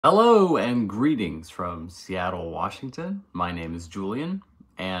Hello and greetings from Seattle, Washington. My name is Julian,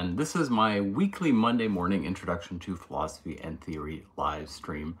 and this is my weekly Monday morning Introduction to Philosophy and Theory live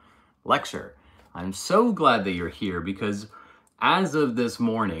stream lecture. I'm so glad that you're here because as of this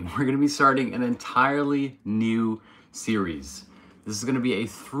morning, we're going to be starting an entirely new series. This is going to be a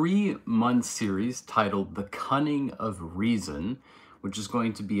 3-month series titled The Cunning of Reason, which is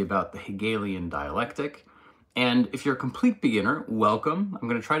going to be about the Hegelian dialectic. And if you're a complete beginner, welcome. I'm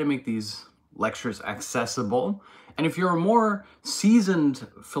going to try to make these lectures accessible. And if you're a more seasoned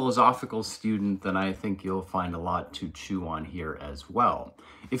philosophical student, then I think you'll find a lot to chew on here as well.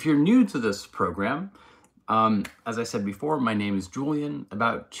 If you're new to this program, as I said before, my name is Julian.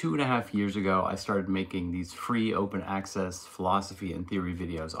 About 2.5 years ago, I started making these free open access philosophy and theory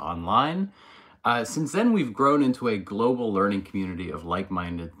videos online. Since then, we've grown into a global learning community of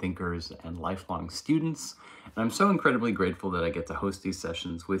like-minded thinkers and lifelong students. And I'm so incredibly grateful that I get to host these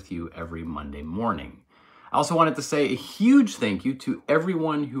sessions with you every Monday morning. I also wanted to say a huge thank you to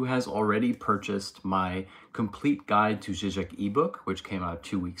everyone who has already purchased my complete guide to Zizek ebook, which came out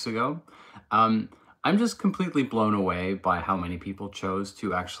 2 weeks ago. I'm just completely blown away by how many people chose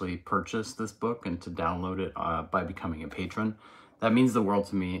to actually purchase this book and to download it by becoming a patron. That means the world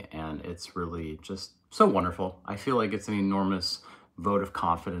to me, and it's really just so wonderful. I feel like it's an enormous vote of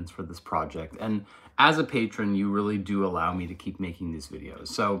confidence for this project. And as a patron, you really do allow me to keep making these videos.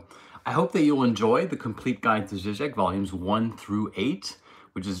 So I hope that you'll enjoy the complete guide to Zizek, volumes 1 through 8,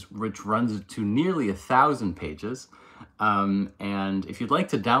 which runs to nearly 1,000 pages. And if you'd like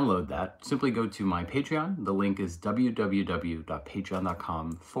to download that, simply go to my Patreon. The link is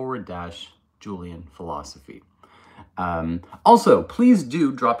www.patreon.com/JulianPhilosophy. Also, please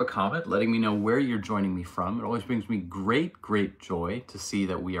do drop a comment letting me know where you're joining me from. It always brings me great joy to see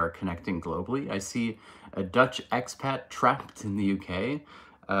that we are connecting globally. I see a Dutch expat trapped in the UK.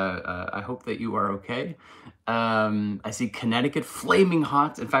 I hope that you are okay. I see Connecticut flaming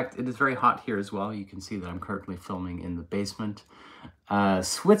hot. In fact, it is very hot here as well. You can see that I'm currently filming in the basement.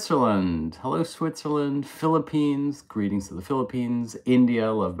 Switzerland, hello Switzerland. Philippines, greetings to the Philippines.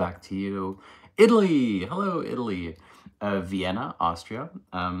 India, love back to you. Italy, hello Italy. Vienna, Austria.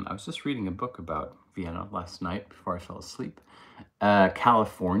 I was just reading a book about Vienna last night before I fell asleep.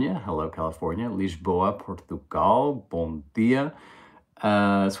 California, hello California. Lisboa, Portugal, bom dia.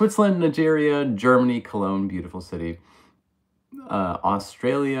 Switzerland, Nigeria, Germany, Cologne, beautiful city.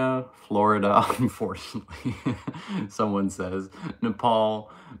 Australia, Florida, unfortunately, someone says.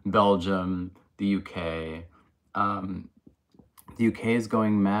 Nepal, Belgium, the UK. The UK is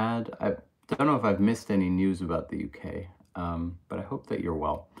going mad. I don't know if I've missed any news about the UK, but I hope that you're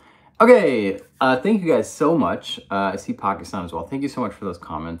well. Okay, thank you guys so much. I see Pakistan as well. Thank you so much for those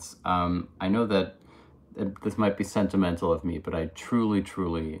comments. I know that this might be sentimental of me, but I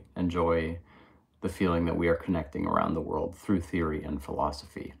truly enjoy the feeling that we are connecting around the world through theory and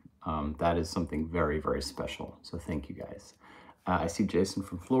philosophy. That is something very special. So thank you guys. I see Jason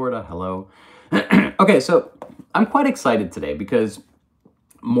from Florida. Hello. Okay, so I'm quite excited today because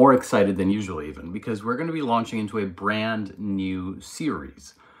more excited than usual even, because we're going to be launching into a brand new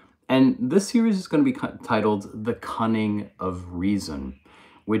series. And this series is going to be titled The Cunning of Reason,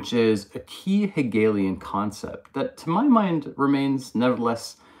 which is a key Hegelian concept that, to my mind, remains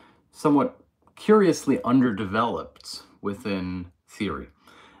nevertheless somewhat curiously underdeveloped within theory.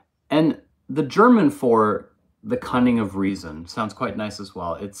 And the German for The Cunning of Reason sounds quite nice as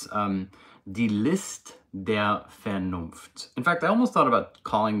well. It's Die List der Vernunft. In fact, I almost thought about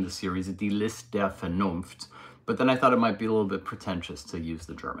calling the series Die List der Vernunft, but then I thought it might be a little bit pretentious to use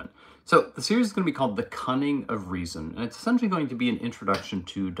the German. So the series is going to be called The Cunning of Reason, and it's essentially going to be an introduction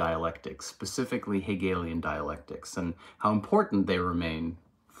to dialectics, specifically Hegelian dialectics, and how important they remain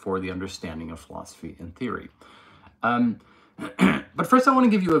for the understanding of philosophy and theory. But first I want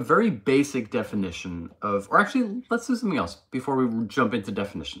to give you a very basic definition of, or actually, let's do something else before we jump into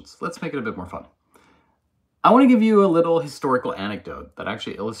definitions. Let's make it a bit more fun. I want to give you a little historical anecdote that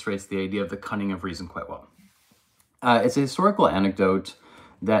actually illustrates the idea of the cunning of reason quite well. It's a historical anecdote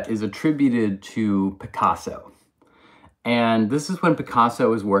that is attributed to Picasso. And this is when Picasso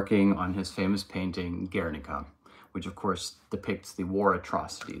was working on his famous painting, Guernica, which of course depicts the war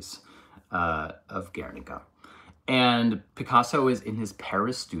atrocities of Guernica. And Picasso is in his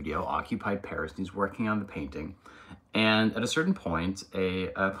Paris studio, occupied Paris, and he's working on the painting. And at a certain point, a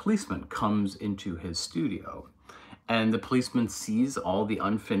policeman comes into his studio. And the policeman sees all the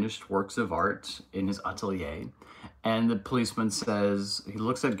unfinished works of art in his atelier. And the policeman says, he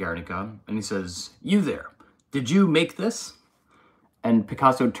looks at Guernica, and he says, "You there, did you make this?" And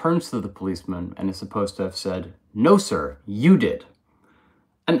Picasso turns to the policeman and is supposed to have said, "No, sir, you did."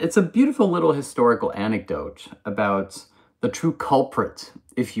 And it's a beautiful little historical anecdote about the true culprit,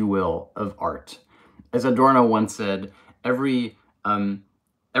 if you will, of art. As Adorno once said, um,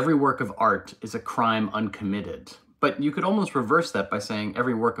 every work of art is a crime uncommitted. But you could almost reverse that by saying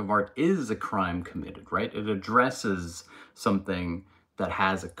every work of art is a crime committed, right? It addresses something that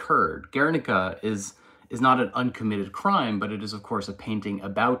has occurred. Guernica is not an uncommitted crime, but it is, of course, a painting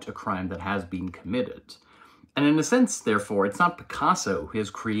about a crime that has been committed. And in a sense, therefore, it's not Picasso who has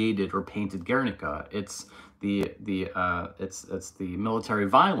created or painted Guernica. It's it's the military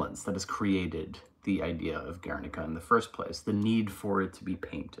violence that has created the idea of Guernica in the first place, the need for it to be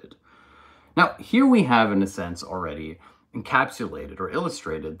painted. Now, here we have, in a sense, already encapsulated or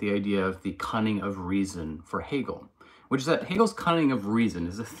illustrated the idea of the cunning of reason for Hegel, which is that Hegel's cunning of reason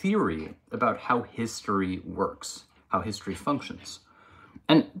is a theory about how history works, how history functions.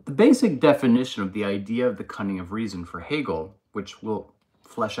 And the basic definition of the idea of the cunning of reason for Hegel, which we'll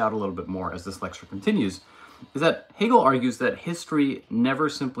flesh out a little bit more as this lecture continues, is that Hegel argues that history never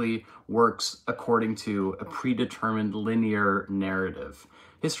simply works according to a predetermined linear narrative.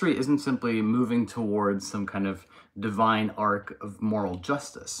 History isn't simply moving towards some kind of divine arc of moral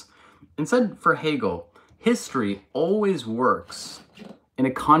justice. Instead, for Hegel, history always works in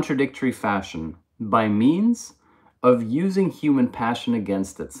a contradictory fashion by means of using human passion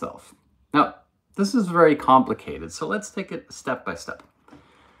against itself. Now, this is very complicated, so let's take it step by step.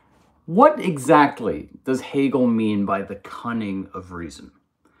 What exactly does Hegel mean by the cunning of reason?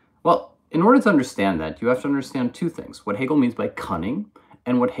 Well, in order to understand that, you have to understand two things: what Hegel means by cunning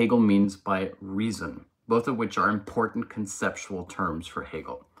and what Hegel means by reason, both of which are important conceptual terms for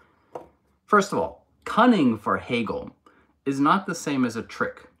Hegel. First of all, cunning for Hegel is not the same as a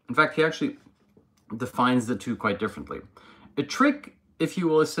trick. In fact, he actually defines the two quite differently. A trick, if you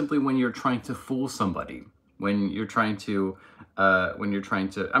will, is simply when you're trying to fool somebody, when you're trying to, I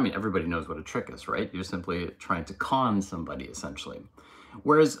mean, everybody knows what a trick is, right? You're simply trying to con somebody, essentially.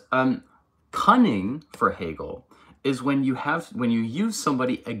 Whereas cunning for Hegel is when you use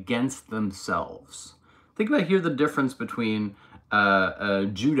somebody against themselves. Think about here the difference between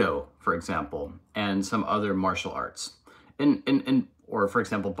judo, for example, and some other martial arts. Or, for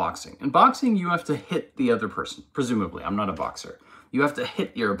example, boxing. In boxing, you have to hit the other person, presumably. I'm not a boxer. You have to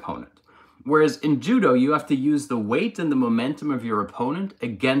hit your opponent. Whereas in judo, you have to use the weight and the momentum of your opponent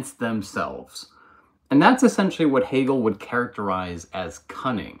against themselves. And that's essentially what Hegel would characterize as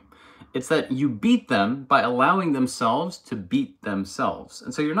cunning. It's that you beat them by allowing themselves to beat themselves.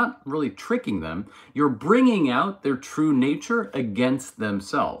 And so you're not really tricking them. You're bringing out their true nature against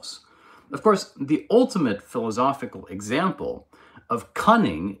themselves. Of course, the ultimate philosophical example of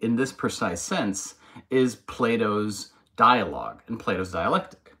cunning in this precise sense is Plato's dialogue and Plato's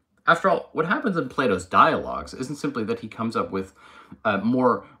dialectic. After all, what happens in Plato's dialogues isn't simply that he comes up with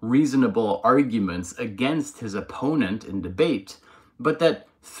more reasonable arguments against his opponent in debate, but that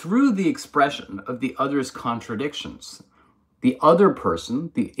through the expression of the other's contradictions, the other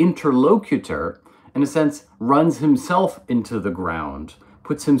person, the interlocutor, in a sense, runs himself into the ground,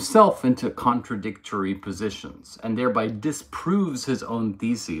 puts himself into contradictory positions, and thereby disproves his own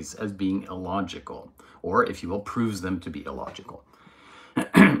theses as being illogical, or, if you will, proves them to be illogical.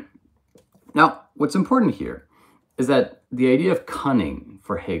 Now, what's important here is that the idea of cunning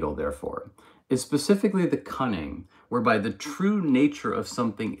for Hegel, therefore, is specifically the cunning whereby the true nature of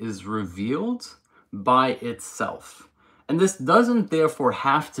something is revealed by itself. And this doesn't, therefore,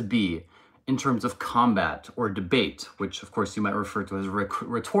 have to be in terms of combat or debate, which, of course, you might refer to as a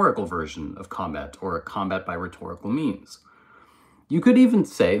rhetorical version of combat, or a combat by rhetorical means. You could even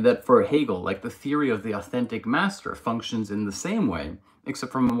say that for Hegel, like the theory of the authentic master functions in the same way,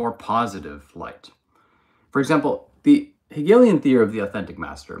 except from a more positive light. For example, the Hegelian theory of the authentic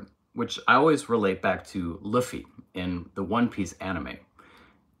master, which I always relate back to Luffy in the One Piece anime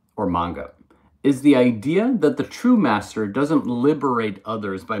or manga, is the idea that the true master doesn't liberate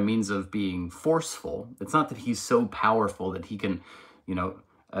others by means of being forceful. It's not that he's so powerful that he can,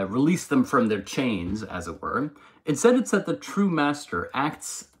 release them from their chains, as it were. Instead, it's that the true master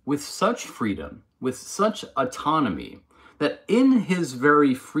acts with such freedom, with such autonomy, that in his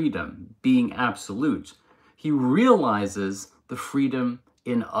very freedom, being absolute, he realizes the freedom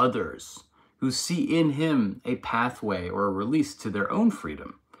in others who see in him a pathway or a release to their own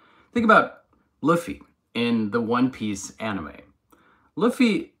freedom. Think about Luffy in the One Piece anime.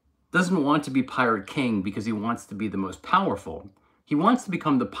 Luffy doesn't want to be Pirate King because he wants to be the most powerful. He wants to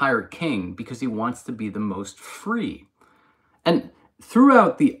become the Pirate King because he wants to be the most free. And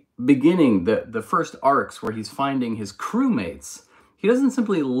throughout the beginning, the first arcs where he's finding his crewmates, he doesn't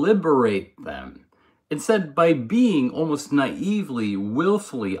simply liberate them. Instead, by being almost naively,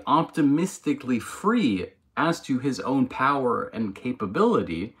 willfully, optimistically free as to his own power and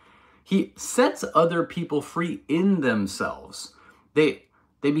capability, he sets other people free in themselves. They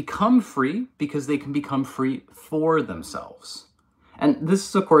become free because they can become free for themselves. And this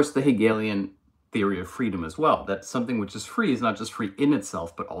is, of course, the Hegelian theory of freedom as well, that something which is free is not just free in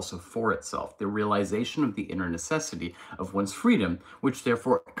itself, but also for itself. The realization of the inner necessity of one's freedom, which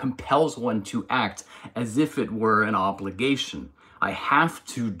therefore compels one to act as if it were an obligation. I have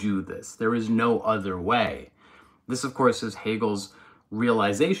to do this. There is no other way. This, of course, is Hegel's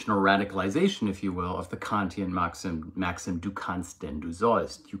realization or radicalization, if you will, of the Kantian maxim du kannst, denn du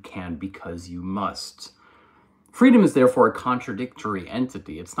sollst. You can because you must. Freedom is therefore a contradictory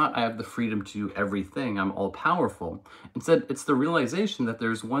entity. It's not, I have the freedom to do everything, I'm all-powerful. Instead, it's the realization that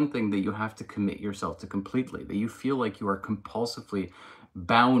there's one thing that you have to commit yourself to completely, that you feel like you are compulsively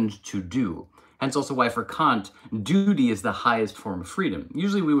bound to do. Hence also why for Kant, duty is the highest form of freedom.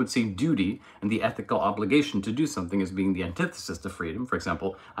 Usually we would see duty and the ethical obligation to do something as being the antithesis to freedom. For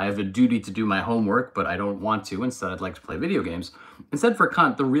example, I have a duty to do my homework, but I don't want to. Instead, I'd like to play video games. Instead, for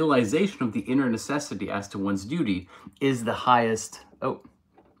Kant, the realization of the inner necessity as to one's duty is the highest... Oh,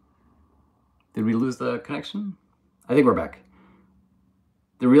 did we lose the connection? I think we're back.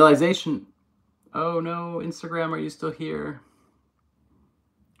 The realization... Oh no, Instagram, are you still here?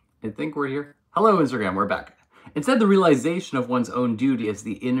 I think we're here. Hello, Instagram, we're back. Instead, the realization of one's own duty as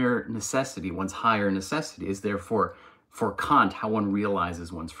the inner necessity, one's higher necessity, is therefore, for Kant, how one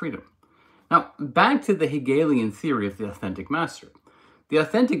realizes one's freedom. Now, back to the Hegelian theory of the authentic master. The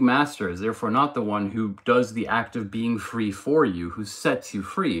authentic master is therefore not the one who does the act of being free for you, who sets you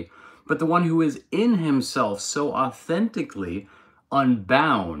free, but the one who is in himself so authentically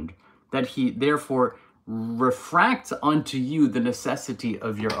unbound that he therefore refracts onto you the necessity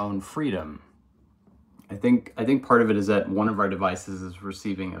of your own freedom. I think part of it is that one of our devices is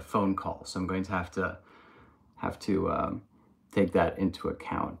receiving a phone call, so I'm going to have to take that into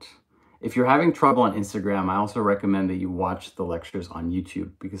account. If you're having trouble on Instagram, I also recommend that you watch the lectures on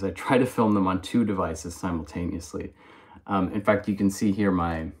YouTube, because I try to film them on 2 devices simultaneously. In fact, you can see here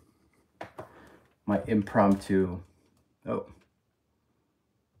my impromptu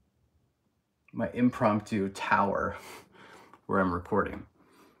tower where I'm recording.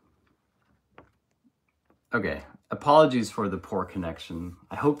 Okay, apologies for the poor connection.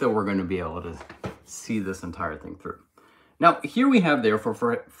 I hope that we're going to be able to see this entire thing through. Now, here we have, therefore,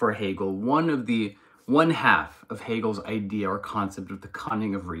 for Hegel, one half of Hegel's idea or concept of the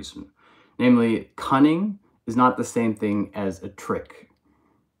cunning of reason. Namely, cunning is not the same thing as a trick.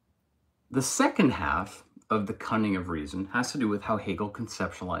 The second half of the cunning of reason has to do with how Hegel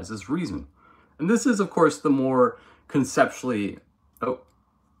conceptualizes reason. And this is, of course, the more conceptually... Oh,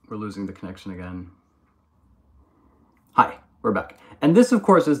 we're losing the connection again. Hi, we're back. And this, of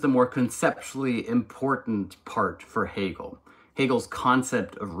course, is the more conceptually important part for Hegel, Hegel's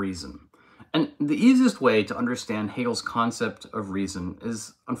concept of reason. And the easiest way to understand Hegel's concept of reason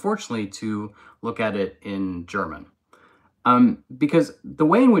is, unfortunately, to look at it in German. Because the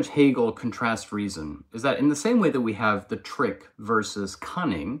way in which Hegel contrasts reason is that in the same way that we have the trick versus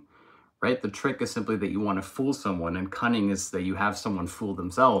cunning, right? The trick is simply that you want to fool someone, and cunning is that you have someone fool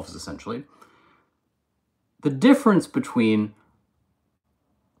themselves, essentially. The difference between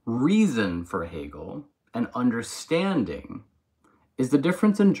reason for Hegel and understanding is the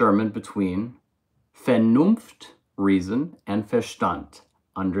difference in German between Vernunft, reason, and Verstand,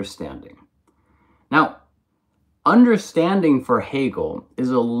 understanding. Now, understanding for Hegel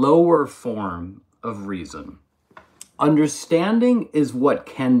is a lower form of reason. Understanding is what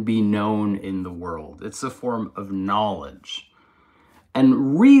can be known in the world. It's a form of knowledge.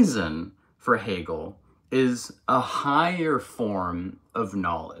 And reason for Hegel is a higher form of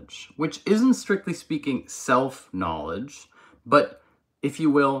knowledge, which isn't strictly speaking self-knowledge, but, if you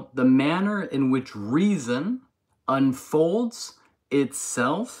will, the manner in which reason unfolds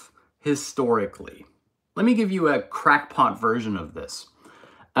itself historically. Let me give you a crackpot version of this.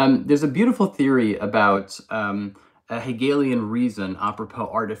 There's a beautiful theory about a Hegelian reason apropos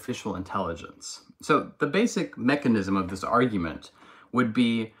artificial intelligence. So the basic mechanism of this argument would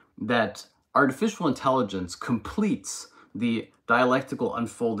be that artificial intelligence completes the dialectical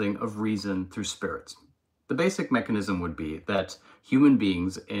unfolding of reason through spirit. The basic mechanism would be that human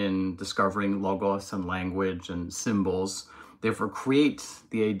beings, in discovering logos and language and symbols, therefore create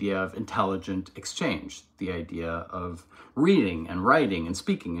the idea of intelligent exchange, the idea of reading and writing and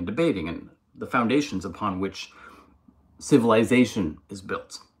speaking and debating, and the foundations upon which civilization is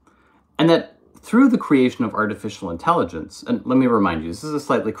built. And that through the creation of artificial intelligence, and let me remind you, this is a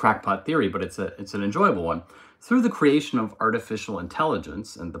slightly crackpot theory, but it's an enjoyable one. Through the creation of artificial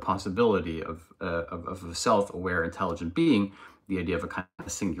intelligence and the possibility of a self-aware intelligent being, the idea of a kind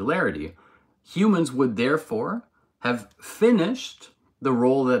of singularity, humans would therefore have finished the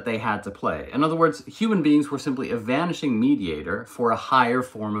role that they had to play. In other words, human beings were simply a vanishing mediator for a higher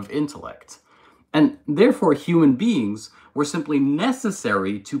form of intellect. And therefore, human beings were simply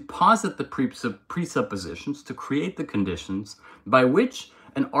necessary to posit the presuppositions, to create the conditions by which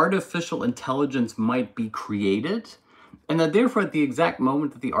an artificial intelligence might be created, and that therefore, at the exact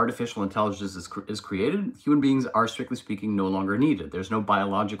moment that the artificial intelligence is created, human beings are, strictly speaking, no longer needed. There's no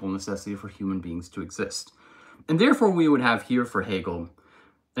biological necessity for human beings to exist. And therefore, we would have here for Hegel,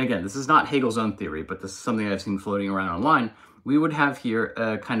 and again, this is not Hegel's own theory, but this is something I've seen floating around online, we would have here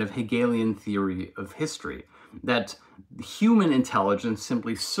a kind of Hegelian theory of history, that human intelligence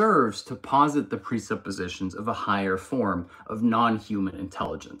simply serves to posit the presuppositions of a higher form of non-human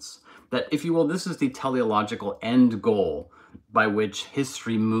intelligence. That, if you will, this is the teleological end goal by which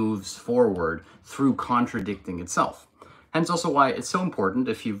history moves forward through contradicting itself. Hence also why it's so important,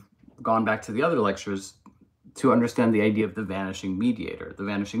 if you've gone back to the other lectures, to understand the idea of the vanishing mediator. The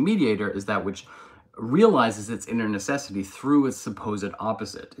vanishing mediator is that which realizes its inner necessity through its supposed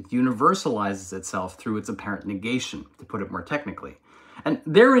opposite. It universalizes itself through its apparent negation, to put it more technically. And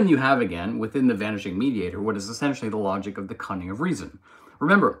therein you have, again, within the vanishing mediator, what is essentially the logic of the cunning of reason.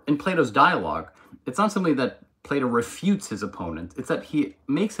 Remember, in Plato's dialogue, it's not simply that Plato refutes his opponent, it's that he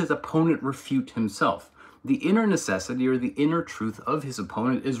makes his opponent refute himself. The inner necessity or the inner truth of his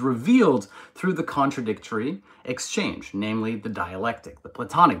opponent is revealed through the contradictory exchange, namely the dialectic, the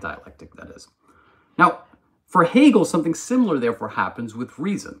Platonic dialectic, that is. Now, for Hegel, something similar therefore happens with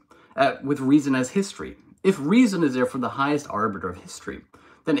reason as history. If reason is therefore the highest arbiter of history,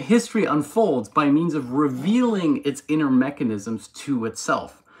 then history unfolds by means of revealing its inner mechanisms to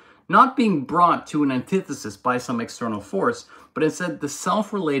itself, not being brought to an antithesis by some external force, but instead the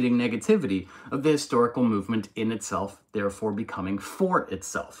self-relating negativity of the historical movement in itself, therefore becoming for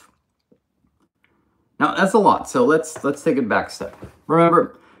itself. Now, that's a lot, so let's take it back a step.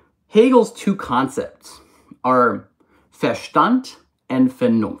 Remember, Hegel's two concepts are Verstand and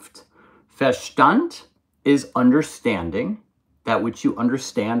Vernunft. Verstand is understanding, that which you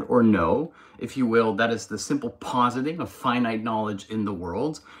understand or know, if you will, that is the simple positing of finite knowledge in the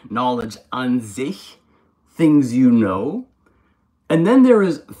world, knowledge an sich, things you know. And then there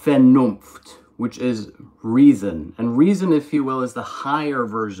is Vernunft, which is reason. And reason, if you will, is the higher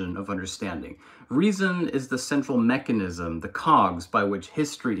version of understanding. Reason is the central mechanism, the cogs by which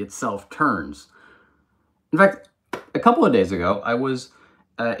history itself turns. In fact, a couple of days ago, I was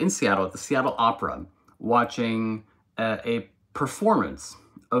in Seattle at the Seattle Opera watching a performance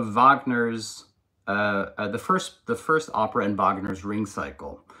of Wagner's, the first opera in Wagner's Ring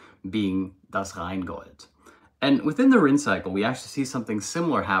cycle, being Das Rheingold. And within the Ring cycle, we actually see something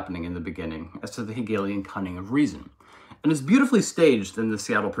similar happening in the beginning as to the Hegelian cunning of reason. And it's beautifully staged in the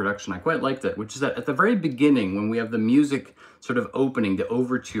Seattle production. I quite liked it, which is that at the very beginning, when we have the music sort of opening, the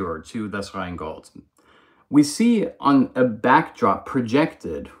overture to Das Rheingold, we see on a backdrop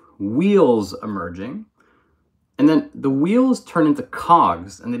projected wheels emerging, and then the wheels turn into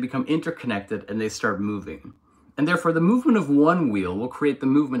cogs and they become interconnected and they start moving. And therefore, the movement of one wheel will create the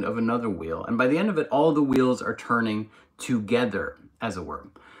movement of another wheel. And by the end of it, all the wheels are turning together, as it were.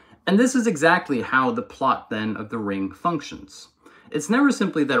 And this is exactly how the plot then of the Ring functions. It's never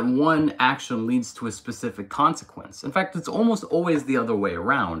simply that one action leads to a specific consequence. In fact, it's almost always the other way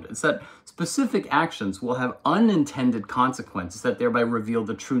around. It's that specific actions will have unintended consequences that thereby reveal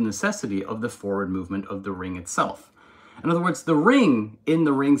the true necessity of the forward movement of the Ring itself. In other words, the ring in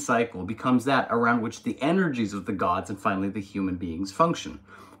the Ring cycle becomes that around which the energies of the gods and finally the human beings function.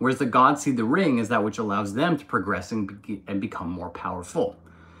 Whereas the gods see the ring as that which allows them to progress and become more powerful.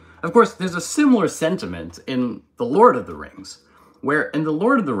 Of course, there's a similar sentiment in The Lord of the Rings, where in The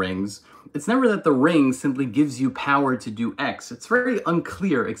Lord of the Rings, it's never that the ring simply gives you power to do X. It's very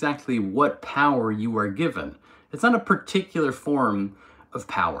unclear exactly what power you are given. It's not a particular form of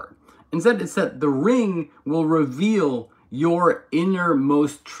power. Instead, it's that the ring will reveal your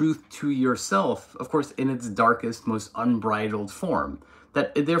innermost truth to yourself, of course, in its darkest, most unbridled form.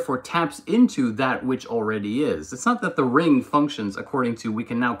 That it therefore taps into that which already is. It's not that the ring functions according to we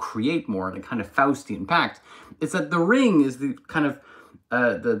can now create more in a kind of Faustian pact. It's that the ring is the kind of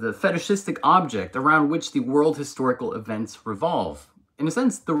the fetishistic object around which the world historical events revolve. In a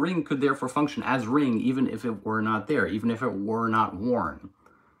sense, the ring could therefore function as ring even if it were not there, even if it were not worn.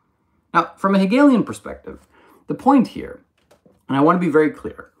 Now, from a Hegelian perspective, the point here, and I want to be very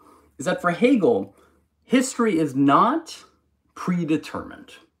clear, is that for Hegel, history is not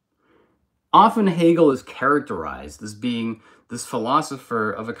predetermined. Often Hegel is characterized as being this philosopher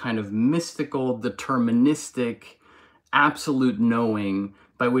of a kind of mystical, deterministic, absolute knowing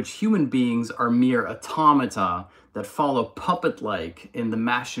by which human beings are mere automata that follow puppet-like in the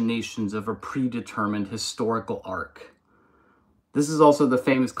machinations of a predetermined historical arc. This is also the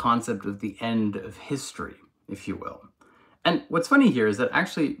famous concept of the end of history, if you will. And what's funny here is that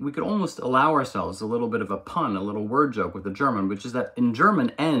actually we could almost allow ourselves a little bit of a pun, a little word joke with the German, which is that in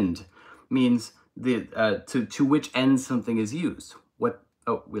German, end means to which end something is used.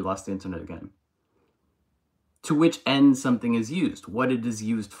 Oh, we lost the internet again. To which end something is used, what it is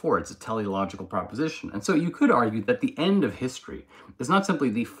used for. It's a teleological proposition. And so you could argue that the end of history is not simply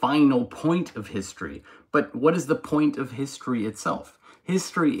the final point of history, but what is the point of history itself?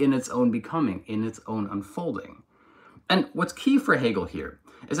 History in its own becoming, in its own unfolding. And what's key for Hegel here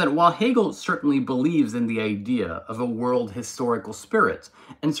is that while Hegel certainly believes in the idea of a world historical spirit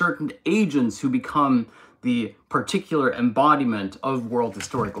and certain agents who become the particular embodiment of world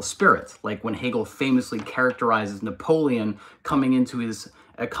historical spirit, like when Hegel famously characterizes Napoleon coming into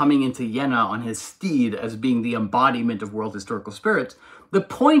Vienna on his steed as being the embodiment of world historical spirit, the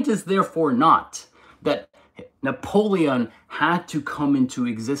point is therefore not that Napoleon had to come into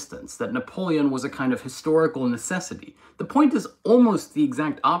existence, that Napoleon was a kind of historical necessity. The point is almost the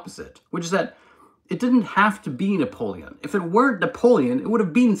exact opposite, which is that it didn't have to be Napoleon. If it weren't Napoleon, it would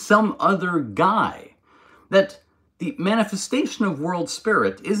have been some other guy. That the manifestation of world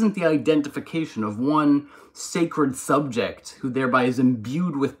spirit isn't the identification of one sacred subject who thereby is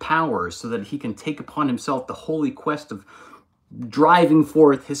imbued with power so that he can take upon himself the holy quest of driving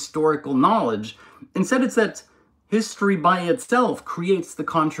forth historical knowledge. Instead, it's that history by itself creates the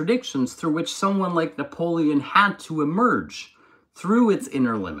contradictions through which someone like Napoleon had to emerge through its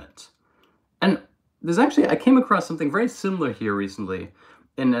inner limit. And there's actually, I came across something very similar here recently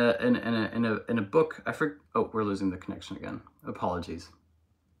in a book. Oh, we're losing the connection again. Apologies.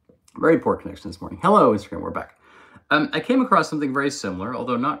 Very poor connection this morning. Hello, Instagram, we're back. I came across something very similar,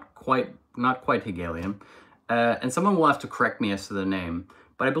 although not quite Hegelian. And someone will have to correct me as to the name,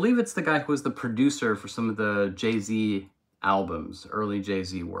 but I believe it's the guy who was the producer for some of the Jay-Z albums, early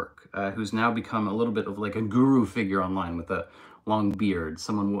Jay-Z work, who's now become a little bit of like a guru figure online with a long beard.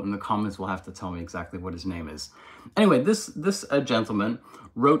 Someone in the comments will have to tell me exactly what his name is. Anyway, this gentleman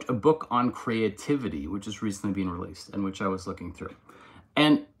wrote a book on creativity, which has recently been released and which I was looking through.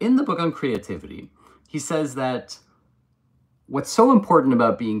 And in the book on creativity, he says that what's so important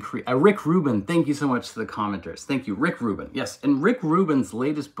about being Rick Rubin, thank you so much to the commenters. Thank you, Rick Rubin. Yes, in Rick Rubin's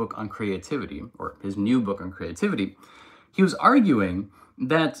latest book on creativity, or his new book on creativity, he was arguing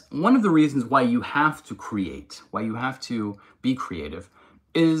that one of the reasons why you have to create, why you have to be creative,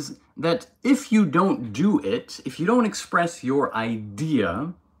 is that if you don't do it, if you don't express your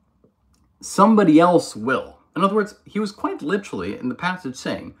idea, somebody else will. In other words, he was quite literally in the passage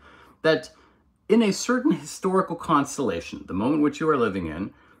saying that in a certain historical constellation, the moment which you are living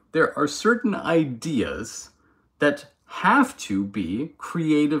in, there are certain ideas that have to be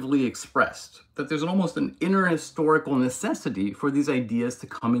creatively expressed, that there's almost an inner historical necessity for these ideas to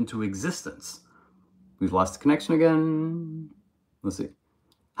come into existence. We've lost the connection again. Let's see.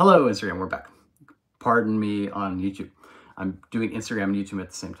 Hello, Instagram, we're back. Pardon me on YouTube. I'm doing Instagram and YouTube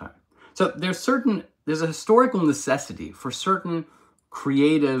at the same time. So there's a historical necessity for certain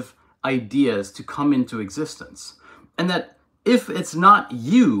creative ideas to come into existence. And that if it's not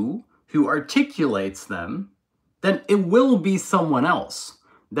you who articulates them, then it will be someone else.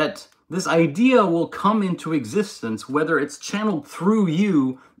 That this idea will come into existence whether it's channeled through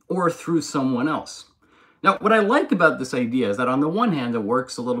you or through someone else. Now, what I like about this idea is that on the one hand, it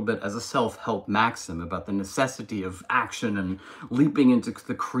works a little bit as a self-help maxim about the necessity of action and leaping into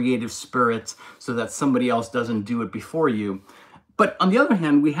the creative spirit so that somebody else doesn't do it before you. But on the other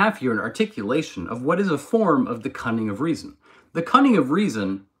hand, we have here an articulation of what is a form of the cunning of reason. The cunning of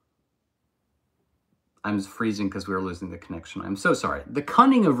reason, I'm freezing because we were losing the connection. I'm so sorry. The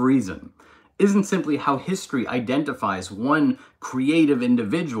cunning of reason isn't simply how history identifies one creative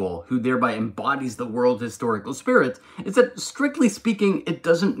individual who thereby embodies the world historical spirit. It's that, strictly speaking, it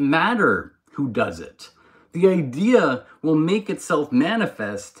doesn't matter who does it. The idea will make itself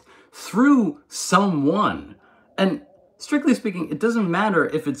manifest through someone. And strictly speaking, it doesn't matter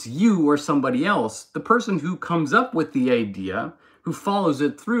if it's you or somebody else. The person who comes up with the idea, who follows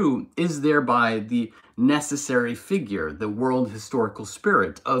it through, is thereby the necessary figure, the world historical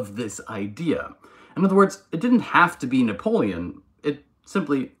spirit of this idea. In other words, it didn't have to be Napoleon. It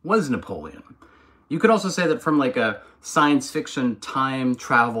simply was Napoleon. You could also say that from like a science fiction time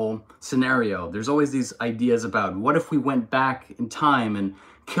travel scenario, there's always these ideas about what if we went back in time and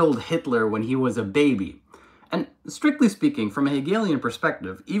killed Hitler when he was a baby? And strictly speaking, from a Hegelian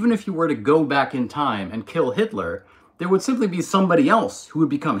perspective, even if you were to go back in time and kill Hitler, there would simply be somebody else who would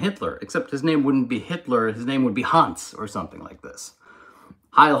become Hitler, except his name wouldn't be Hitler, his name would be Hans or something like this.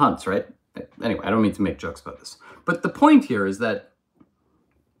 Heil Hans, right? Anyway, I don't mean to make jokes about this. But the point here is that,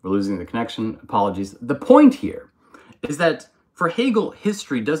 we're losing the connection, apologies. The point here is that for Hegel,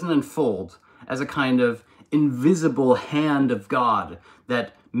 history doesn't unfold as a kind of invisible hand of God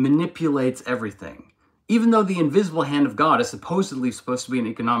that manipulates everything. Even though the invisible hand of God is supposedly supposed to be an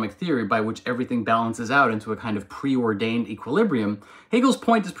economic theory by which everything balances out into a kind of preordained equilibrium, Hegel's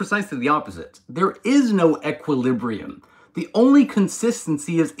point is precisely the opposite. There is no equilibrium. The only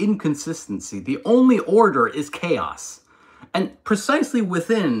consistency is inconsistency. The only order is chaos. And precisely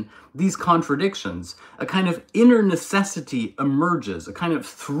within these contradictions, a kind of inner necessity emerges, a kind of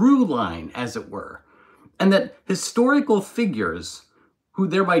through line, as it were. And that historical figures who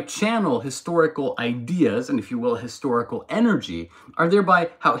thereby channel historical ideas, and if you will, historical energy, are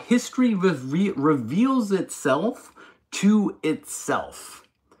thereby how history reveals itself to itself.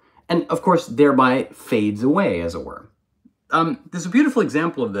 And of course, thereby fades away, as it were. There's a beautiful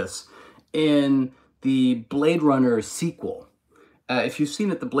example of this in the Blade Runner sequel. If you've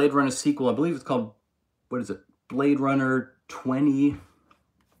seen it, the Blade Runner sequel, I believe it's called, what is it? Blade Runner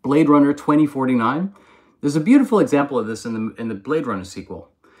 2049. There's a beautiful example of this in the Blade Runner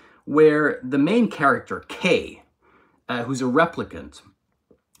sequel, where the main character, K, who's a replicant,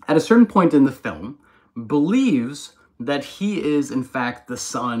 at a certain point in the film, believes that he is, in fact, the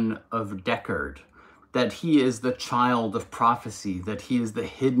son of Deckard, that he is the child of prophecy, that he is the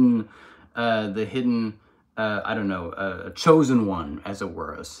hidden, chosen one, as it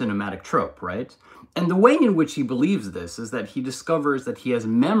were, a cinematic trope, right? And the way in which he believes this is that he discovers that he has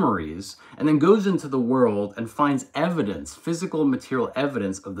memories and then goes into the world and finds evidence, physical, material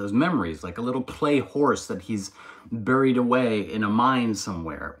evidence of those memories, like a little play horse that he's buried away in a mine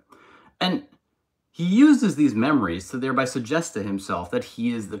somewhere. And he uses these memories to thereby suggest to himself that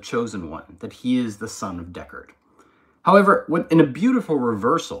he is the chosen one, that he is the son of Deckard. However, in a beautiful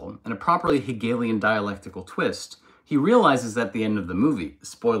reversal and a properly Hegelian dialectical twist, he realizes at the end of the movie,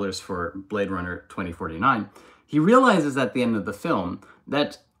 spoilers for Blade Runner 2049, he realizes at the end of the film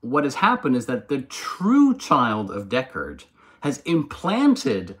that what has happened is that the true child of Deckard has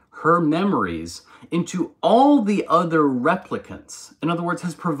implanted her memories into all the other replicants. In other words,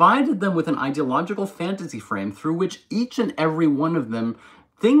 has provided them with an ideological fantasy frame through which each and every one of them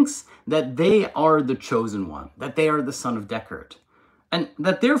thinks that they are the chosen one, that they are the son of Deckard. And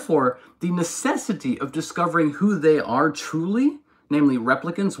that therefore, the necessity of discovering who they are truly, namely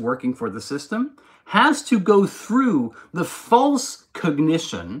replicants working for the system, has to go through the false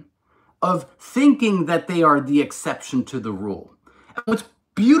cognition of thinking that they are the exception to the rule. And what's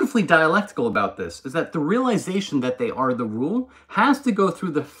beautifully dialectical about this is that the realization that they are the rule has to go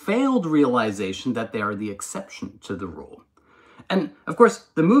through the failed realization that they are the exception to the rule. And of course,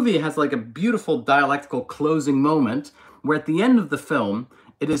 the movie has like a beautiful dialectical closing moment where at the end of the film,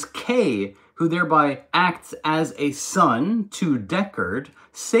 it is Kay who thereby acts as a son to Deckard,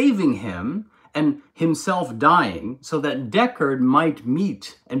 saving him and himself dying so that Deckard might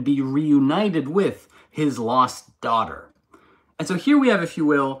meet and be reunited with his lost daughter. And so here we have, if you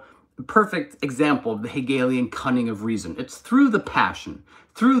will, a perfect example of the Hegelian cunning of reason. It's through the passion,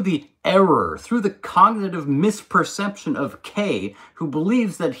 through the error, through the cognitive misperception of K, who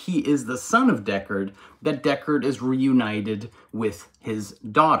believes that he is the son of Deckard, that Deckard is reunited with his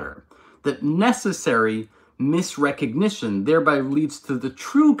daughter. That necessary misrecognition thereby leads to the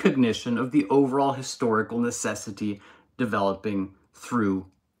true cognition of the overall historical necessity developing through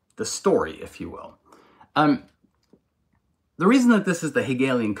the story, if you will. The reason that this is the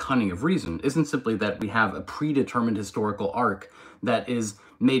Hegelian cunning of reason isn't simply that we have a predetermined historical arc that is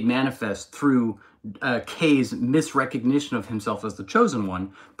made manifest through Kay's misrecognition of himself as the chosen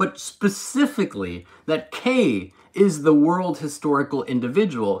one, but specifically that Kay is the world historical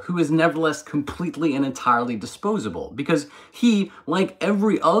individual who is nevertheless completely and entirely disposable, because he, like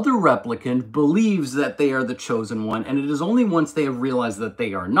every other replicant, believes that they are the chosen one, and it is only once they have realized that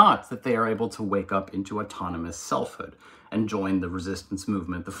they are not that they are able to wake up into autonomous selfhood and join the resistance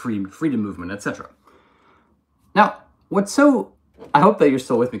movement, the freedom movement, etc. Now, I hope that you're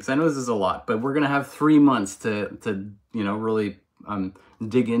still with me, because I know this is a lot, but we're going to have 3 months to really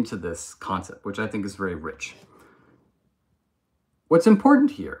dig into this concept, which I think is very rich. What's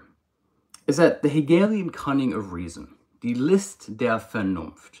important here is that the Hegelian cunning of reason, die List der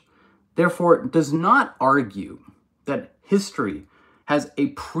Vernunft, therefore does not argue that history has a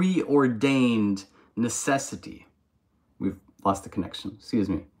preordained necessity. We've lost the connection, excuse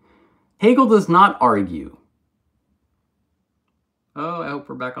me. Hegel does not argue. Oh, I hope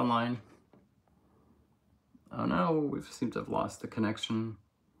we're back online. Oh no, we seem to have lost the connection.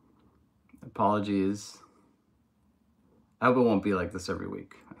 Apologies. I hope it won't be like this every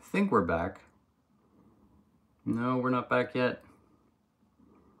week. I think we're back. No, we're not back yet.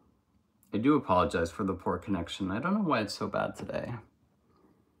 I do apologize for the poor connection. I don't know why it's so bad today.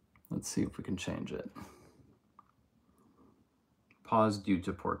 Let's see if we can change it. Pause due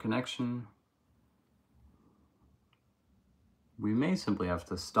to poor connection. We may simply have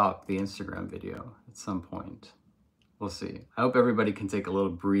to stop the Instagram video at some point. We'll see. I hope everybody can take a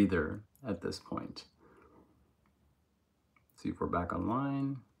little breather at this point. See if we're back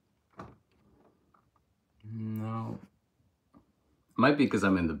online. No. Might be because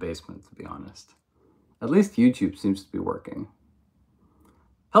I'm in the basement, to be honest. At least YouTube seems to be working.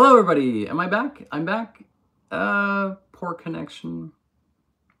 Hello, everybody. Am I back? I'm back. Poor connection.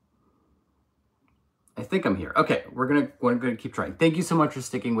 I think I'm here. Okay, we're gonna keep trying. Thank you so much for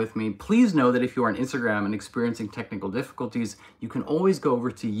sticking with me. Please know that if you are on Instagram and experiencing technical difficulties, you can always go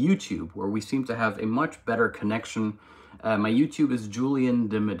over to YouTube, where we seem to have a much better connection. My YouTube is Julian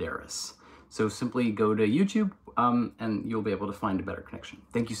de Medeiros. So simply go to YouTube and you'll be able to find a better connection.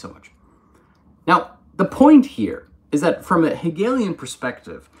 Thank you so much. Now, the point here is that from a Hegelian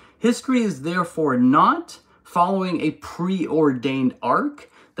perspective, history is therefore not following a preordained arc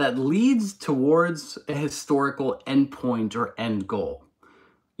that leads towards a historical endpoint or end goal.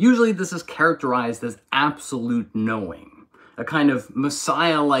 Usually this is characterized as absolute knowing, a kind of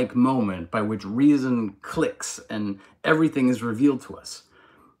messiah-like moment by which reason clicks and everything is revealed to us.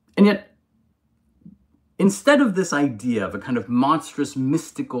 And yet, instead of this idea of a kind of monstrous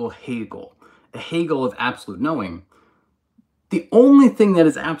mystical Hegel, a Hegel of absolute knowing, the only thing that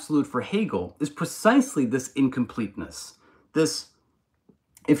is absolute for Hegel is precisely this incompleteness, this,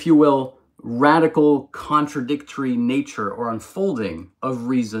 if you will, radical contradictory nature or unfolding of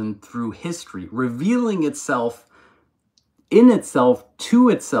reason through history, revealing itself in itself, to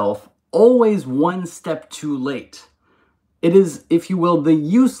itself, always one step too late. It is, if you will, the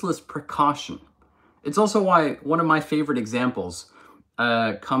useless precaution. It's also why one of my favorite examples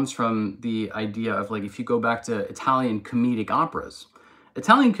comes from the idea of, like, if you go back to Italian comedic operas.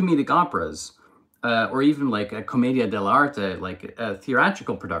 Italian comedic operas, or even like a commedia dell'arte, like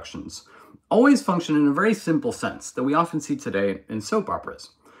theatrical productions, always function in a very simple sense that we often see today in soap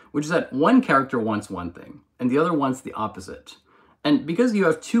operas, which is that one character wants one thing and the other wants the opposite. And because you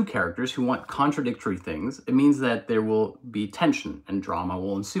have two characters who want contradictory things, it means that there will be tension and drama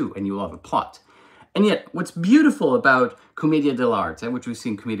will ensue and you will have a plot. And yet, what's beautiful about commedia dell'arte, which we see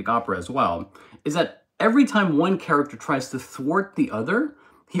in comedic opera as well, is that every time one character tries to thwart the other,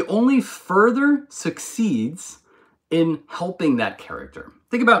 he only further succeeds in helping that character.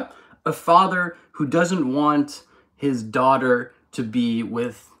 Think about a father who doesn't want his daughter to be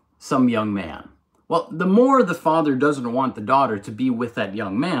with some young man. Well, the more the father doesn't want the daughter to be with that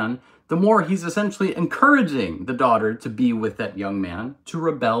young man, the more he's essentially encouraging the daughter to be with that young man to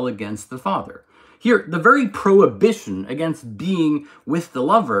rebel against the father. Here, the very prohibition against being with the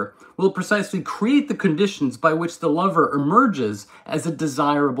lover will precisely create the conditions by which the lover emerges as a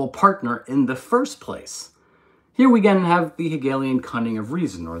desirable partner in the first place. Here we again have the Hegelian cunning of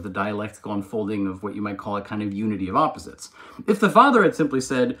reason, or the dialectical unfolding of what you might call a kind of unity of opposites. If the father had simply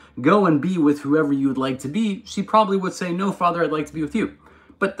said, go and be with whoever you would like to be, she probably would say, no, father, I'd like to be with you.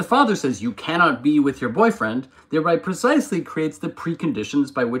 But the father says you cannot be with your boyfriend, thereby precisely creates the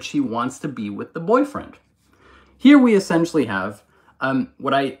preconditions by which he wants to be with the boyfriend. Here we essentially have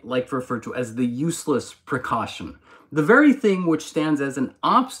what I like to refer to as the useless precaution. The very thing which stands as an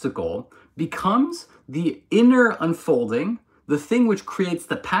obstacle becomes the inner unfolding, the thing which creates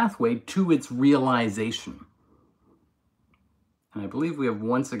the pathway to its realization. And I believe we have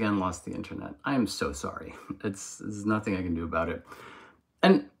once again lost the internet. I am so sorry. There's nothing I can do about it.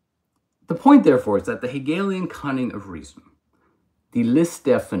 And the point, therefore, is that the Hegelian cunning of reason, die List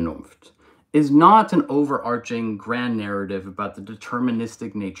der Vernunft, is not an overarching grand narrative about the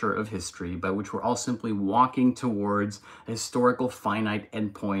deterministic nature of history by which we're all simply walking towards a historical finite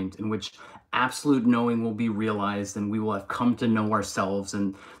endpoint in which absolute knowing will be realized and we will have come to know ourselves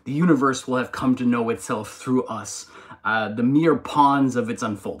and the universe will have come to know itself through us, the mere pawns of its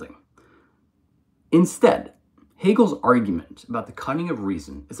unfolding. Instead, Hegel's argument about the cunning of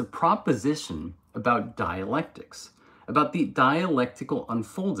reason is a proposition about dialectics, about the dialectical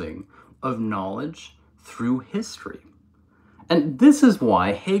unfolding of knowledge through history. And this is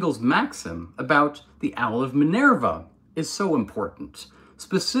why Hegel's maxim about the owl of Minerva is so important,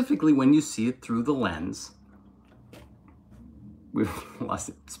 specifically when you see it through the lens. We've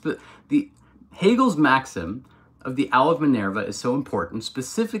lost it. Hegel's maxim of the owl of Minerva is so important,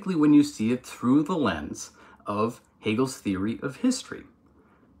 specifically when you see it through the lens of Hegel's theory of history.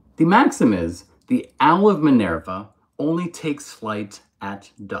 The maxim is, the owl of Minerva only takes flight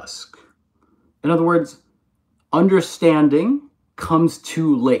at dusk. In other words, understanding comes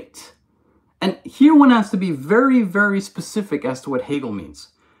too late. And here one has to be very, very specific as to what Hegel means.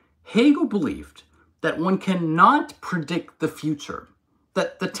 Hegel believed that one cannot predict the future,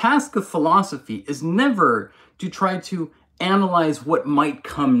 that the task of philosophy is never to try to analyze what might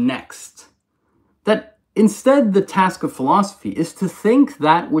come next, that instead the task of philosophy is to think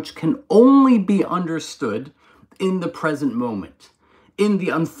that which can only be understood in the present moment, in the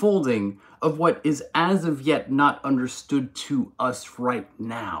unfolding of what is as of yet not understood to us right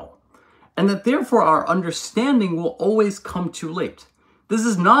now, and that therefore our understanding will always come too late. This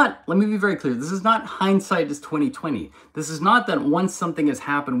is not, let me be very clear, this is not hindsight is 20/20. This is not that once something has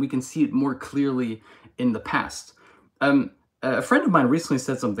happened, we can see it more clearly in the past. A friend of mine recently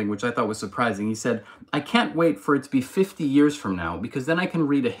said something which I thought was surprising. He said, I can't wait for it to be 50 years from now, because then I can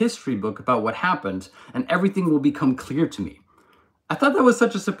read a history book about what happened and everything will become clear to me. I thought that was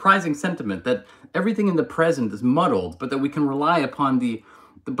such a surprising sentiment, that everything in the present is muddled, but that we can rely upon the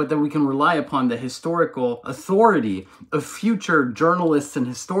historical authority of future journalists and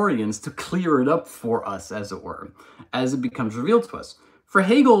historians to clear it up for us, as it were, as it becomes revealed to us. For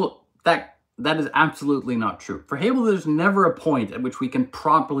Hegel, that is absolutely not true. For Hegel, there's never a point at which we can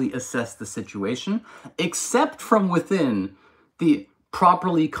properly assess the situation, except from within the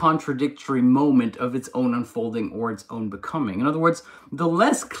properly contradictory moment of its own unfolding or its own becoming. In other words, the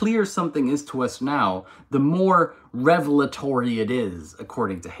less clear something is to us now, the more revelatory it is,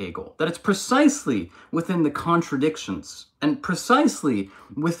 according to Hegel. That it's precisely within the contradictions and precisely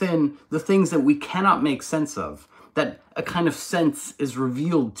within the things that we cannot make sense of that a kind of sense is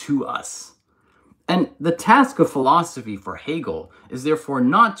revealed to us. And the task of philosophy for Hegel is therefore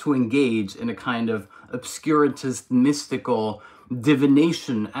not to engage in a kind of obscurantist, mystical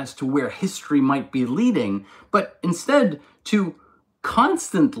divination as to where history might be leading, but instead to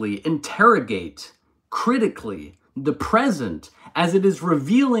constantly interrogate critically the present as it is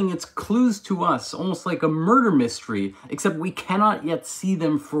revealing its clues to us, almost like a murder mystery, except we cannot yet see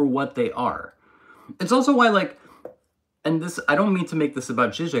them for what they are. It's also why, and this, I don't mean to make this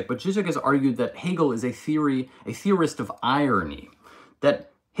about Zizek, but Zizek has argued that Hegel is a theorist of irony,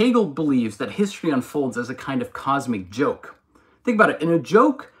 that Hegel believes that history unfolds as a kind of cosmic joke. Think about it. In a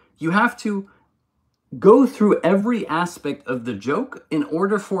joke, you have to go through every aspect of the joke in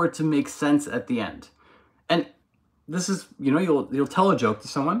order for it to make sense at the end. And this is, you'll tell a joke to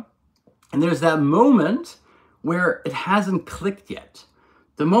someone, and there's that moment where it hasn't clicked yet.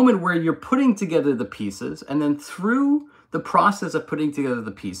 The moment where you're putting together the pieces, and then through the process of putting together the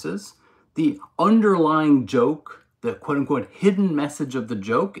pieces, the underlying joke, the quote-unquote hidden message of the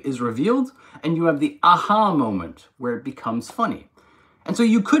joke is revealed, and you have the aha moment where it becomes funny. And so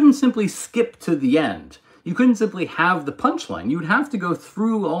you couldn't simply skip to the end. You couldn't simply have the punchline. You would have to go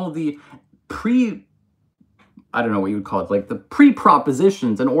through all the I don't know what you would call it, the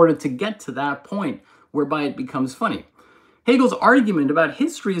pre-propositions in order to get to that point whereby it becomes funny. Hegel's argument about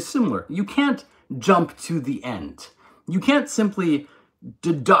history is similar. You can't jump to the end. You can't simply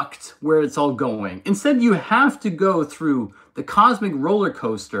deduct where it's all going. Instead, you have to go through the cosmic roller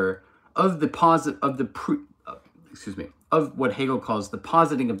coaster of of what Hegel calls the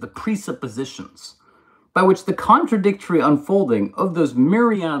positing of the presuppositions, by which the contradictory unfolding of those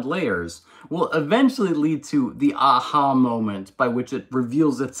myriad layers will eventually lead to the aha moment by which it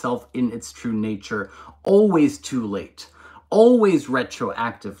reveals itself in its true nature, always too late, always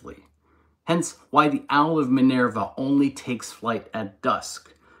retroactively. Hence why the owl of Minerva only takes flight at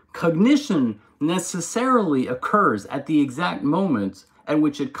dusk. Cognition necessarily occurs at the exact moment at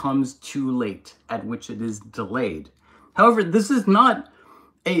which it comes too late, at which it is delayed. However, this is not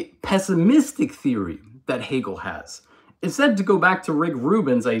a pessimistic theory that Hegel has. Instead, to go back to Rick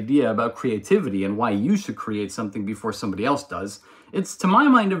Rubin's idea about creativity and why you should create something before somebody else does, it's, to my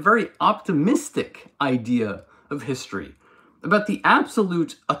mind, a very optimistic idea of history, about the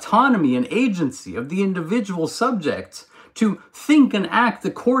absolute autonomy and agency of the individual subject to think and act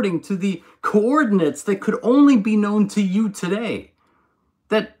according to the coordinates that could only be known to you today.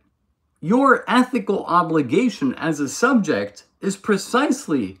 That your ethical obligation as a subject is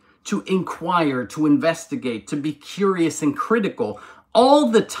precisely to inquire, to investigate, to be curious and critical all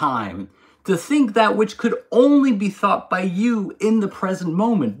the time, to think that which could only be thought by you in the present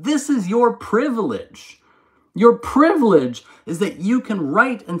moment. This is your privilege. Your privilege is that you can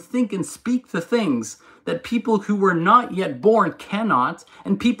write and think and speak the things that people who were not yet born cannot,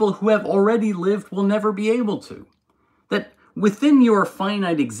 and people who have already lived will never be able to. That within your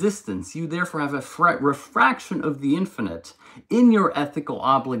finite existence, you therefore have a refraction of the infinite in your ethical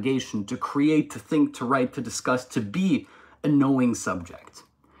obligation to create, to think, to write, to discuss, to be a knowing subject.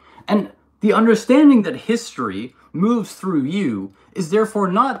 And the understanding that history moves through you is therefore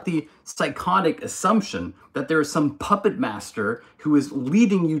not the psychotic assumption that there is some puppet master who is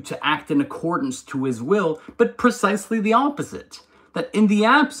leading you to act in accordance to his will, but precisely the opposite. That in the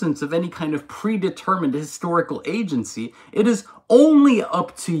absence of any kind of predetermined historical agency, it is only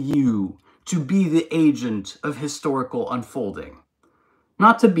up to you to be the agent of historical unfolding.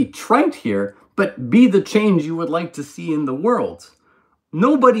 Not to be trite here, but be the change you would like to see in the world.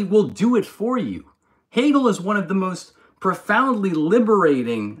 Nobody will do it for you. Hegel is one of the most profoundly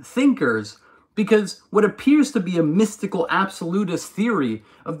liberating thinkers because what appears to be a mystical absolutist theory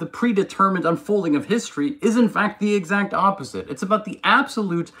of the predetermined unfolding of history is in fact the exact opposite. It's about the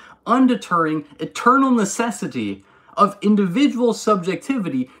absolute, undeterring, eternal necessity of individual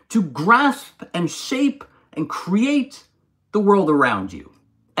subjectivity to grasp and shape and create the world around you.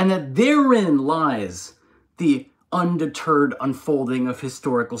 And that therein lies the undeterred unfolding of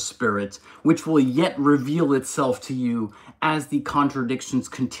historical spirit, which will yet reveal itself to you as the contradictions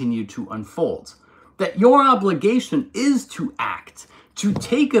continue to unfold. That your obligation is to act, to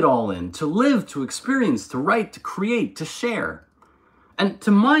take it all in, to live, to experience, to write, to create, to share. And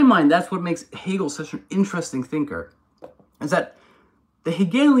to my mind, that's what makes Hegel such an interesting thinker, is that the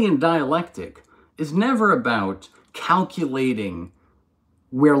Hegelian dialectic is never about calculating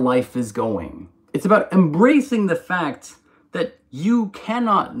where life is going. It's about embracing the fact that you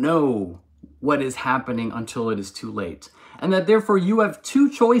cannot know what is happening until it is too late. And that therefore you have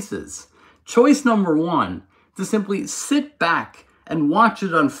two choices. Choice number one, to simply sit back and watch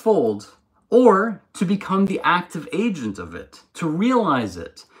it unfold, or to become the active agent of it, to realize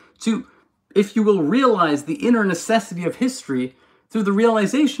it, to, if you will, realize the inner necessity of history through the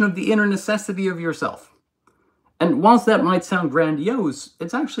realization of the inner necessity of yourself. And whilst that might sound grandiose,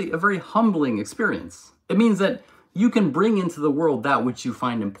 it's actually a very humbling experience. It means that you can bring into the world that which you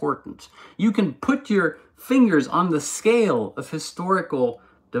find important. You can put your fingers on the scale of historical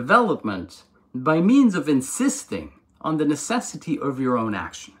development by means of insisting on the necessity of your own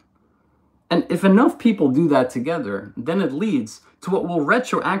action. And if enough people do that together, then it leads to what will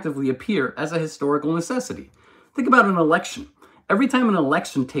retroactively appear as a historical necessity. Think about an election. Every time an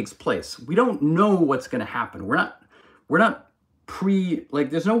election takes place, we don't know what's going to happen. We're not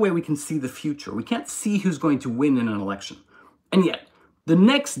there's no way we can see the future. We can't see who's going to win in an election. And yet, the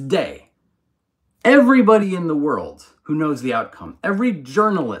next day, everybody in the world who knows the outcome, every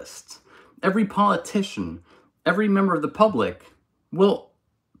journalist, every politician, every member of the public will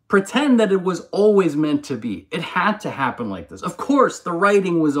pretend that it was always meant to be. It had to happen like this. Of course, the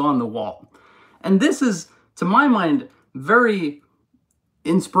writing was on the wall. And this is, to my mind, very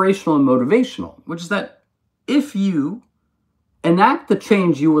inspirational and motivational, which is that if you enact the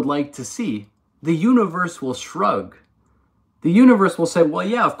change you would like to see, the universe will shrug. The universe will say, well,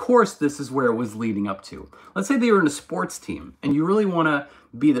 yeah, of course, this is where it was leading up to. Let's say that you're in a sports team and you really want to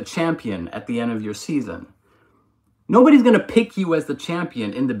be the champion at the end of your season. Nobody's going to pick you as the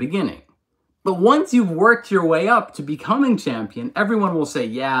champion in the beginning. But once you've worked your way up to becoming champion, everyone will say,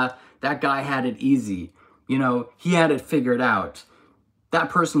 yeah, that guy had it easy. You know, he had it figured out. That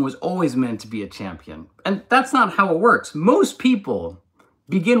person was always meant to be a champion. And that's not how it works. Most people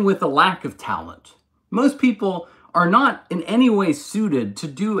begin with a lack of talent. Most people are not in any way suited to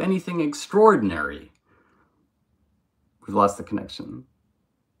do anything extraordinary. We've lost the connection.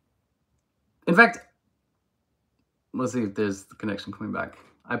 In fact, let's see if there's the connection coming back.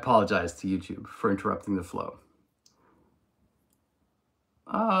 I apologize to YouTube for interrupting the flow.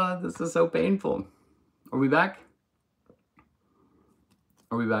 This is so painful. Are we back?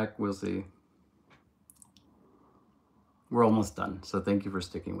 Are we back? We'll see. We're almost done, so thank you for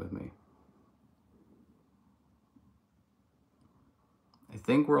sticking with me. I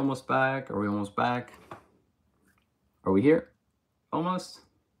think we're almost back. Are we almost back? Are we here? Almost?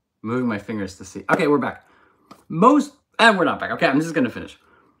 Moving my fingers to see. Okay, we're back. We're not back. Okay, I'm just going to finish.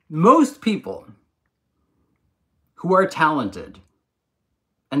 Most people who are talented,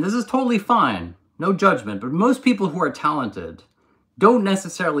 and this is totally fine, no judgment, but most people who are talented don't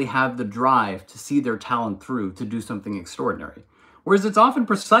necessarily have the drive to see their talent through to do something extraordinary. Whereas it's often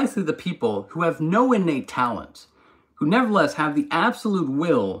precisely the people who have no innate talent, who nevertheless have the absolute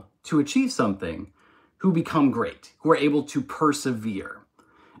will to achieve something who become great, who are able to persevere.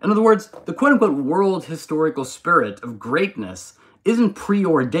 In other words, the quote-unquote world historical spirit of greatness isn't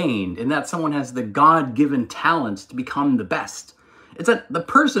preordained in that someone has the God-given talent to become the best. It's that the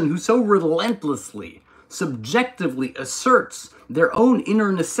person who so relentlessly, subjectively asserts their own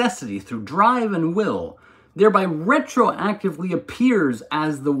inner necessity through drive and will, thereby retroactively appears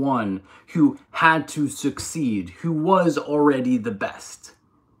as the one who had to succeed, who was already the best.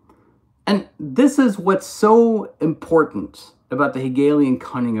 And this is what's so important about the Hegelian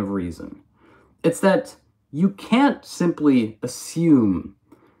cunning of reason. It's that you can't simply assume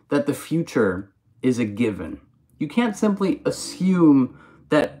that the future is a given. You can't simply assume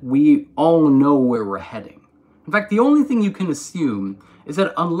that we all know where we're heading. In fact, the only thing you can assume is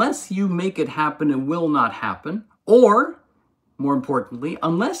that unless you make it happen, it will not happen. Or, more importantly,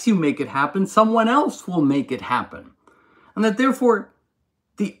 unless you make it happen, someone else will make it happen. And that therefore,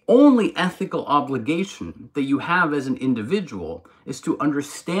 the only ethical obligation that you have as an individual is to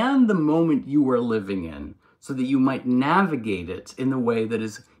understand the moment you are living in so that you might navigate it in the way that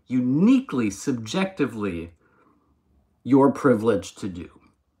is uniquely, subjectively, your privilege to do.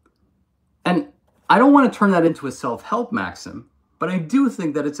 And I don't want to turn that into a self-help maxim, but I do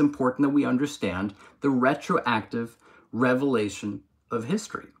think that it's important that we understand the retroactive revelation of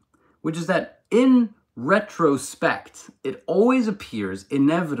history, which is that in retrospect, it always appears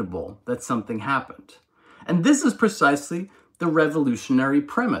inevitable that something happened. And this is precisely the revolutionary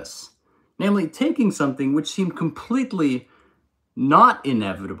premise, namely taking something which seemed completely not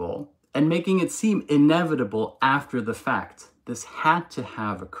inevitable and making it seem inevitable after the fact. This had to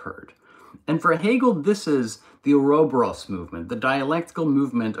have occurred. And for Hegel, this is the Ouroboros movement, the dialectical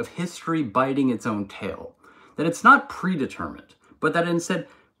movement of history biting its own tail. That it's not predetermined, but that instead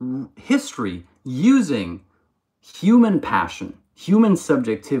history, using human passion, human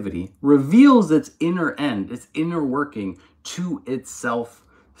subjectivity, reveals its inner end, its inner working to itself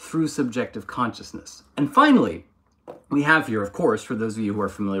through subjective consciousness. And finally, we have here, of course, for those of you who are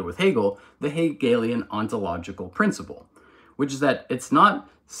familiar with Hegel, the Hegelian ontological principle, which is that it's not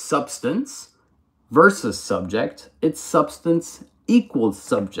substance versus subject, it's substance equals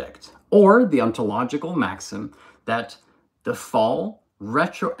subject, or the ontological maxim that the fall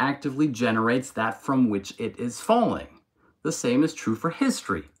retroactively generates that from which it is falling. The same is true for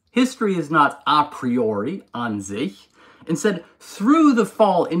history. History is not a priori, an sich. Instead, through the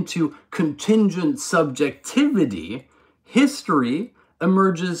fall into contingent subjectivity, history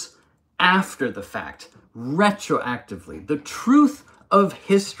emerges after the fact, retroactively. The truth of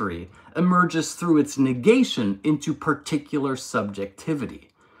history emerges through its negation into particular subjectivity.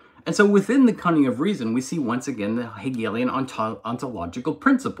 And so within the cunning of reason, we see once again the Hegelian ontological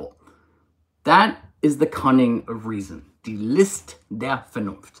principle. That is the cunning of reason, die List der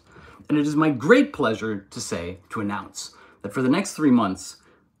Vernunft. And it is my great pleasure to announce that for the next 3 months,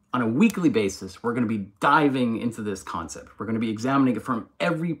 on a weekly basis, we're going to be diving into this concept. We're going to be examining it from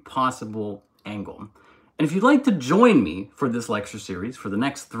every possible angle. And if you'd like to join me for this lecture series for the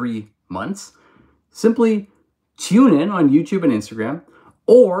next 3 months, simply tune in on YouTube and Instagram,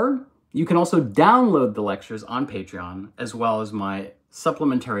 or you can also download the lectures on Patreon, as well as my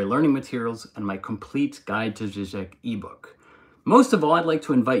supplementary learning materials and my complete guide to Zizek ebook. Most of all, I'd like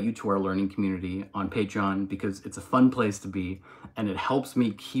to invite you to our learning community on Patreon because it's a fun place to be and it helps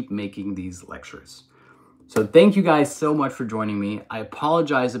me keep making these lectures. So thank you guys so much for joining me. I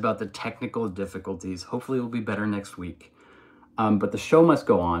apologize about the technical difficulties. Hopefully it will be better next week. But the show must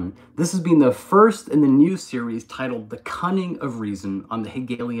go on. This has been the first in the new series titled The Cunning of Reason on the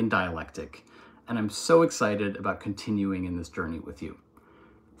Hegelian dialectic. And I'm so excited about continuing in this journey with you.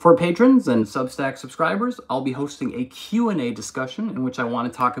 For patrons and Substack subscribers, I'll be hosting a Q&A discussion in which I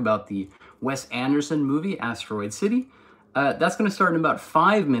want to talk about the Wes Anderson movie, Asteroid City. That's going to start in about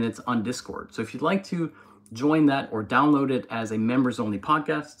 5 minutes on Discord. So if you'd like to join that or download it as a members-only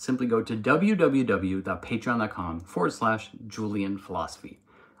podcast, simply go to www.patreon.com/JulianPhilosophy.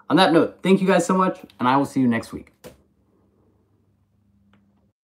 On that note, thank you guys so much, and I will see you next week.